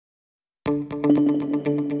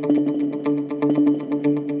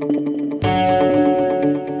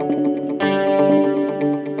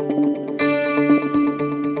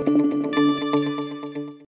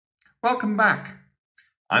back.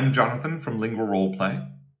 I'm Jonathan from LinguaRolePlay,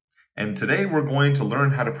 and today we're going to learn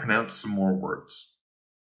how to pronounce some more words.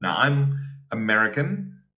 Now, I'm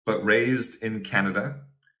American, but raised in Canada,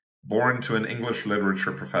 born to an English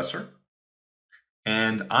literature professor,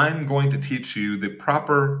 and I'm going to teach you the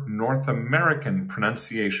proper North American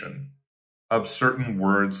pronunciation of certain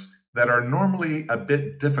words that are normally a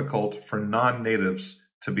bit difficult for non-natives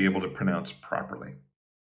to be able to pronounce properly.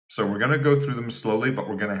 So we're going to go through them slowly, but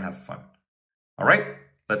we're going to have fun. All right,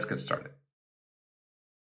 let's get started.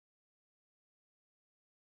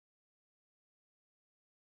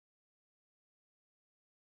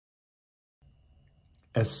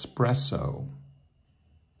 Espresso.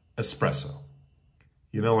 Espresso.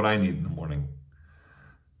 You know what I need in the morning?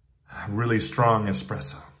 A really strong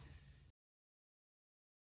espresso.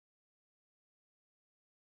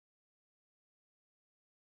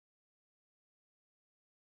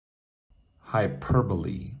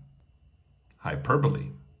 Hyperbole.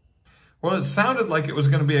 Hyperbole. Well, it sounded like it was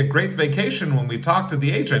going to be a great vacation when we talked to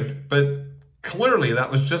the agent, but clearly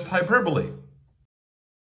that was just hyperbole.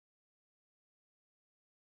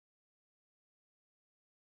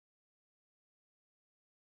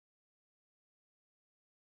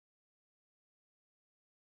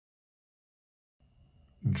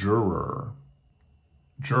 Juror.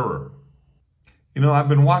 Juror. You know, I've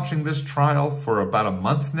been watching this trial for about a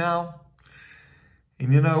month now,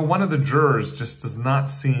 and you know, one of the jurors just does not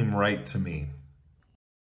seem right to me.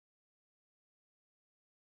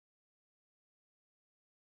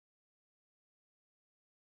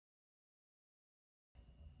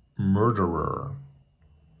 Murderer.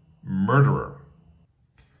 Murderer.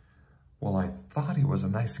 Well, I thought he was a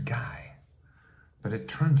nice guy, but it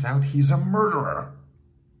turns out he's a murderer.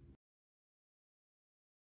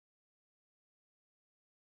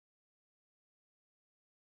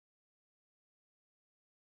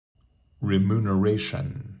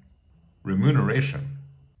 Remuneration. Remuneration.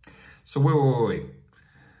 So wait.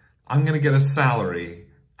 I'm going to get a salary,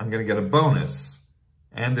 I'm going to get a bonus,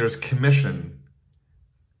 and there's commission.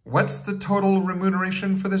 What's the total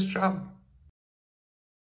remuneration for this job?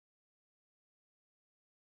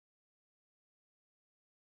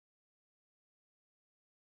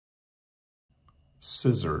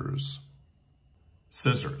 Scissors.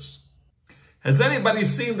 Scissors. Has anybody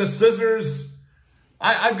seen the scissors?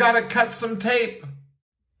 I've got to cut some tape.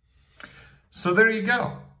 So there you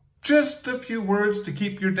go. Just a few words to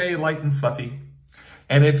keep your day light and fluffy.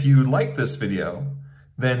 And if you like this video,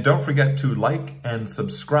 then don't forget to like and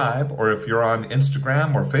subscribe. Or if you're on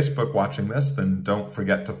Instagram or Facebook watching this, then don't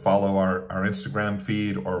forget to follow our Instagram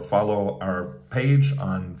feed or follow our page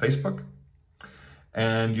on Facebook.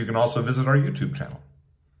 And you can also visit our YouTube channel.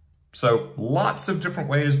 So lots of different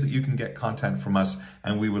ways that you can get content from us,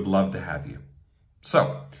 and we would love to have you.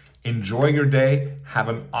 So enjoy your day, have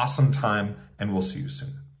an awesome time, and we'll see you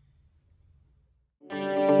soon.